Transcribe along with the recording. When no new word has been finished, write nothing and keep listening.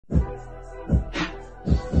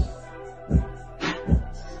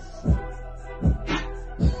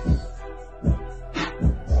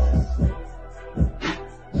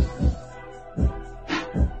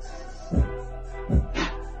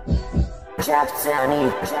JAPSAINI,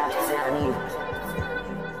 JAPSAINI.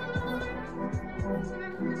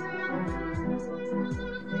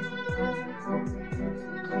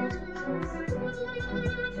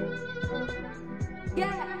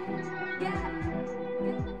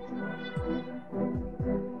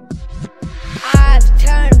 I've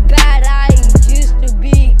turned bad, I used to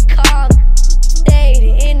be calm, stayed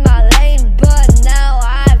in my lane, but now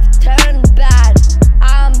I've turned bad.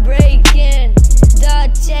 I'm breaking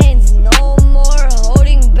the chains, no more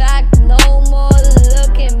holding back, no more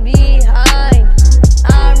looking behind.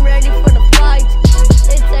 I'm ready for the fight,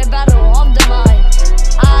 it's a battle of the mind.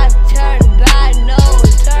 I've turned bad, no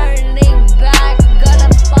turning back, gonna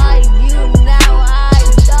fight you now, I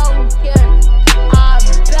don't care about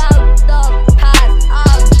the past,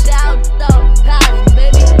 about the past,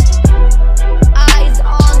 baby. Eyes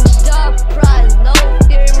on the prize, no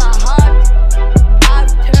fear in my heart.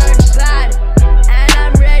 I've turned bad, and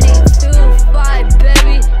I'm ready to fight,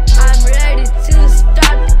 baby. I'm ready to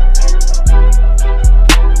start.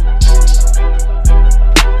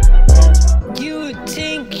 You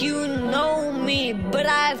think you know me, but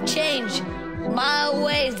I've changed my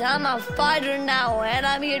ways. I'm a fighter now, and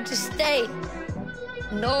I'm here to stay.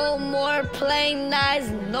 No more playing nice,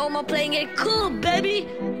 no more playing it cool, baby.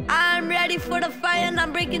 I'm ready for the fight and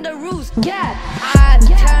I'm breaking the rules. Yeah, I've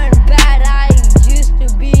turned bad, I used to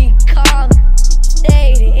be calm,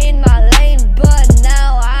 stayed in my lane, but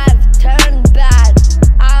now I've turned bad.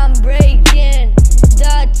 I'm breaking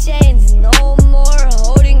the chains, no more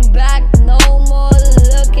holding back, no more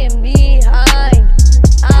looking behind.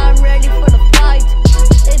 I'm ready for the fight,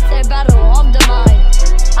 it's a battle of the mind.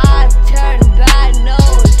 I've turned bad, no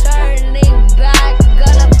turning back,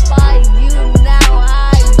 gonna fight you now, I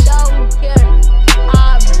don't care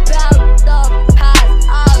about the past,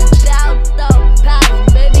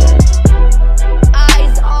 baby.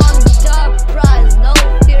 Eyes on the prize, no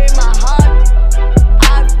fear in my heart.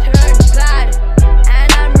 I've turned bad, and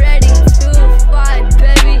I'm ready to fight,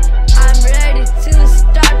 baby. I'm ready to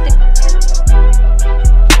start the.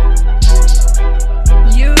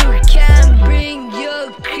 You can bring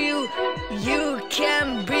your crew, you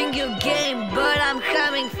can bring your game, but I'm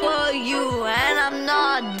coming for you, and I'm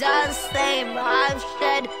not the same. I've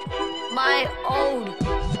shed my old.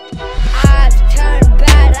 I've turned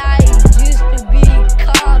bad, I used to be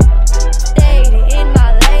calm, stayed in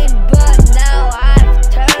my lane, but now I've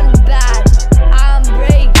turned bad. I'm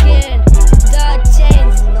breaking the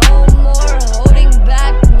chains, no more holding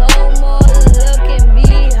back, no more looking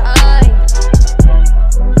behind.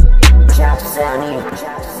 JAPSAINI,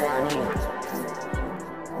 JAPSAINI.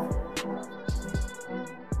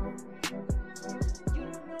 You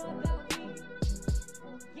don't know about me,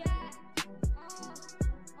 yeah,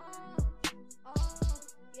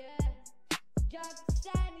 yeah,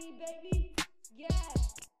 JapSaini, baby, yeah.